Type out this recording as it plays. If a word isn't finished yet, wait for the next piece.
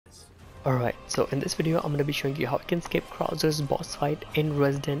Alright, so in this video I'm going to be showing you how you can skip Krauser's boss fight in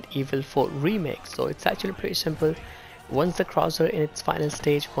Resident Evil 4 Remake. So it's actually pretty simple. Once the Krauser in its final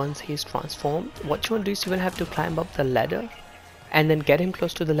stage, once he's transformed, what you want to do is you're going to have to climb up the ladder and then get him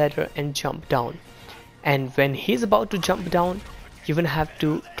close to the ladder and jump down. And when he's about to jump down, you're going to have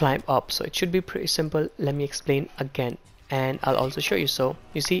to climb up. So it should be pretty simple. Let me explain again and I'll also show you. So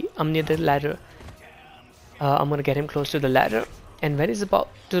you see I'm near the ladder. I'm going to get him close to the ladder, and when he's about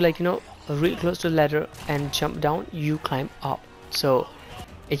to real close to the ladder and jump down, you climb up. So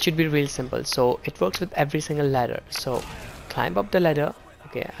it should be real simple. So it works with every single ladder. So climb up the ladder.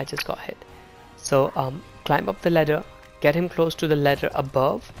 Okay, I just got hit. So climb up the ladder, get him close to the ladder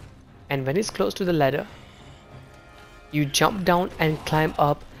above, and when he's close to the ladder, you jump down and climb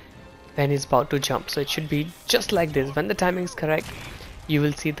up when he's about to jump. So it should be just like this. When the timing is correct, you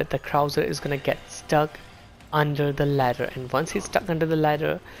will see that the Krauser is gonna get stuck under the ladder, and once he's stuck under the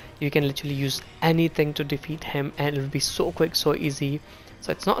ladder, you can literally use anything to defeat him, and it will be so quick, so easy. So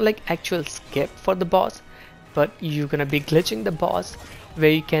it's not like actual skip for the boss, but you're gonna be glitching the boss where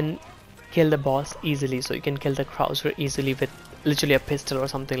you can kill the boss easily. So you can kill the Krauser easily with literally a pistol or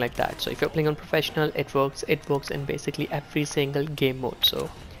something like that. So if you're playing on professional, it works in basically every single game mode. So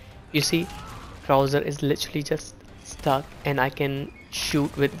you see Krauser is literally just stuck, and I can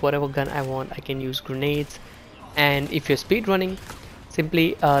shoot with whatever gun I want. I can use grenades. And if you're speed running,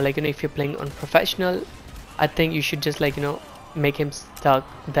 simply if you're playing on professional, I think you should just make him stuck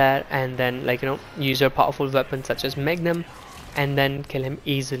there, and then use your powerful weapons such as Magnum and then kill him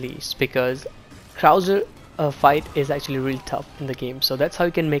easily, because Krauser fight is actually really tough in the game. So that's how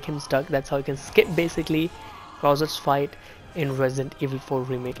you can make him stuck. That's how you can skip basically Krauser's fight in Resident Evil 4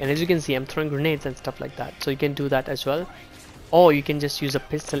 Remake. And as you can see, I'm throwing grenades and stuff like that, so you can do that as well. Or you can just use a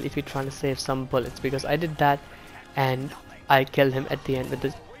pistol if you're trying to save some bullets, because I did that and I killed him at the end with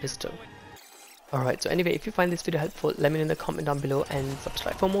the pistol. Alright, so anyway, if you find this video helpful, let me know in the comment down below, and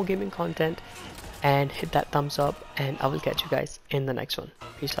subscribe for more gaming content, and hit that thumbs up, and I will catch you guys in the next one.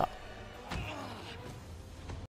 Peace out.